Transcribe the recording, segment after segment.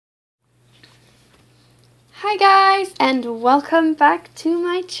Hi guys, and welcome back to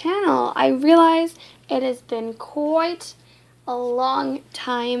my channel. I realize it has been quite a long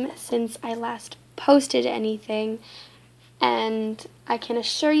time since I last posted anything, and I can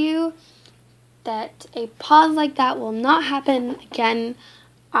assure you that a pause like that will not happen again.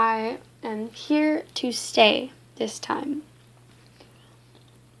 I am here to stay this time.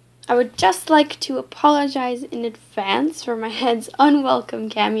 I would just like to apologize in advance for my head's unwelcome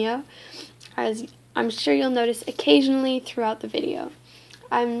cameo, as I'm sure you'll notice occasionally throughout the video.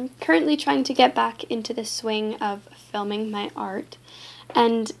 I'm currently trying to get back into the swing of filming my art,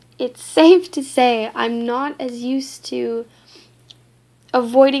 and it's safe to say I'm not as used to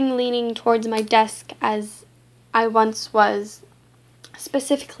avoiding leaning towards my desk as I once was,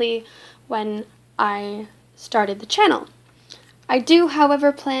 specifically when I started the channel. I do,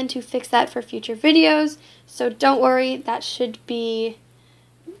 however, plan to fix that for future videos, so don't worry, that should be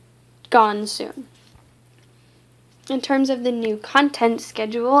gone soon. In terms of the new content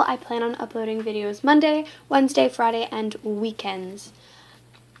schedule, I plan on uploading videos Monday, Wednesday, Friday, and weekends.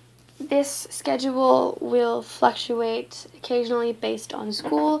 This schedule will fluctuate occasionally based on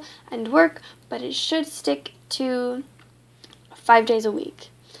school and work, but it should stick to 5 days a week.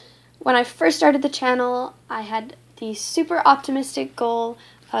 When I first started the channel, I had the super optimistic goal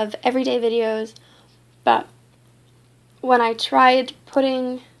of everyday videos, but when I tried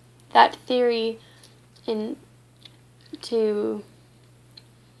putting that theory into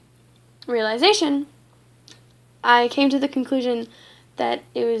realization, I came to the conclusion that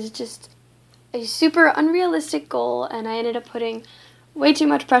it was just a super unrealistic goal, and I ended up putting way too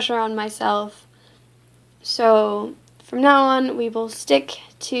much pressure on myself. So from now on, we will stick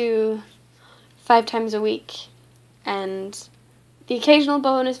to 5 times a week, and the occasional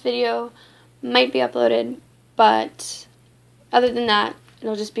bonus video might be uploaded, but other than that,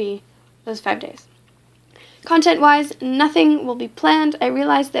 it'll just be those 5 days. Content-wise, nothing will be planned. I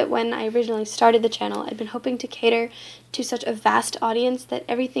realized that when I originally started the channel, I'd been hoping to cater to such a vast audience that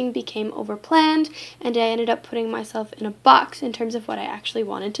everything became overplanned, and I ended up putting myself in a box in terms of what I actually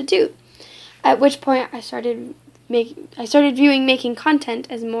wanted to do. At which point, I started viewing making content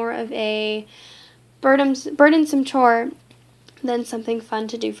as more of a burdensome chore than something fun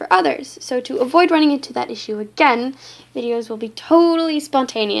to do for others. So to avoid running into that issue again, videos will be totally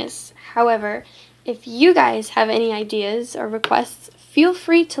spontaneous. However, if you guys have any ideas or requests, feel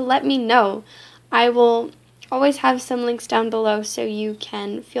free to let me know. I will always have some links down below, so you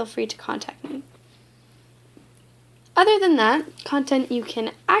can feel free to contact me. Other than that, content you can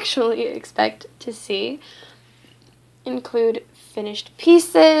actually expect to see include finished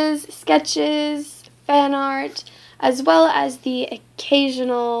pieces, sketches, fan art, as well as the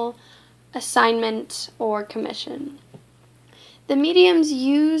occasional assignment or commission. The mediums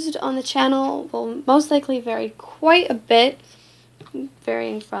used on the channel will most likely vary quite a bit,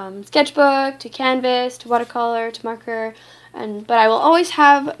 varying from sketchbook to canvas to watercolor to marker, but I will always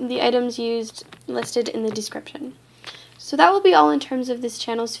have the items used listed in the description. So that will be all in terms of this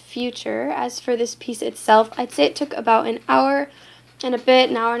channel's future. As for this piece itself, I'd say it took about an hour and a bit,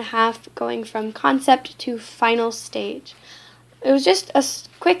 an hour and a half, going from concept to final stage. It was just a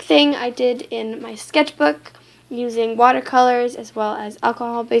quick thing I did in my sketchbook using watercolors as well as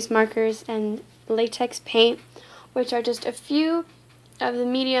alcohol-based markers and latex paint, which are just a few of the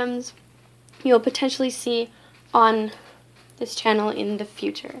mediums you'll potentially see on this channel in the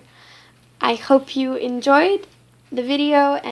future. I hope you enjoyed the video.